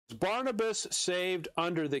Barnabas saved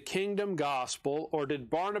under the kingdom gospel, or did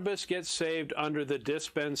Barnabas get saved under the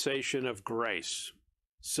dispensation of grace?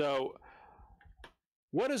 So,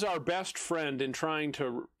 what is our best friend in trying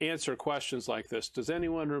to answer questions like this? Does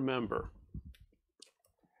anyone remember?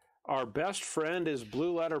 Our best friend is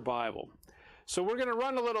Blue Letter Bible. So we're going to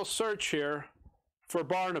run a little search here for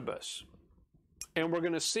Barnabas, and we're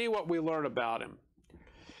going to see what we learn about him.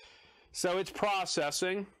 So it's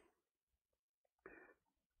processing,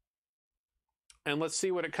 and let's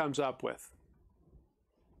see what it comes up with.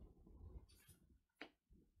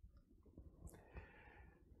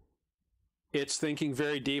 It's thinking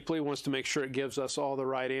very deeply, wants to make sure it gives us all the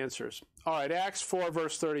right answers. All right, Acts 4,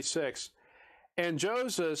 verse 36. And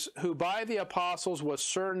Joseph, who by the apostles was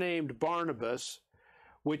surnamed Barnabas,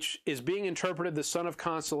 which is being interpreted the son of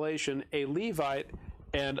consolation, a Levite,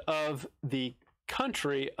 and of the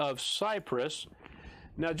country of Cyprus.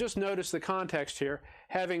 Now just notice the context here.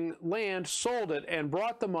 Having land, sold it, and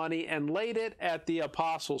brought the money, and laid it at the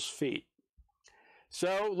apostles' feet.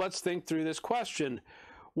 So let's think through this question.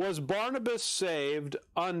 Was Barnabas saved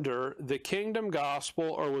under the kingdom gospel,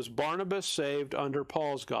 or was Barnabas saved under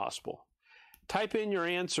Paul's gospel? Type in your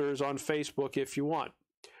answers on Facebook if you want.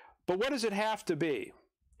 But what does it have to be?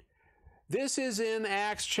 This is in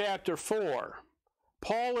Acts chapter 4.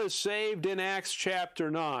 Paul is saved in Acts chapter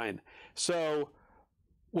 9. So,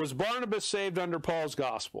 was Barnabas saved under Paul's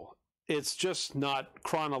gospel? It's just not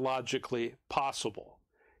chronologically possible.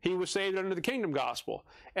 He was saved under the kingdom gospel.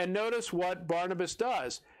 And notice what Barnabas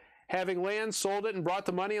does. Having land, sold it, and brought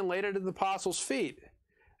the money and laid it at the apostles' feet.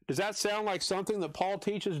 Does that sound like something that Paul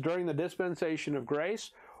teaches during the dispensation of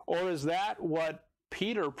grace? Or is that what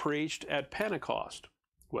Peter preached at Pentecost?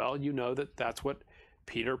 Well, you know that that's what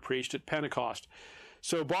Peter preached at Pentecost.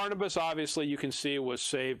 So Barnabas, obviously, you can see, was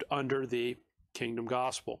saved under the kingdom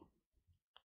gospel.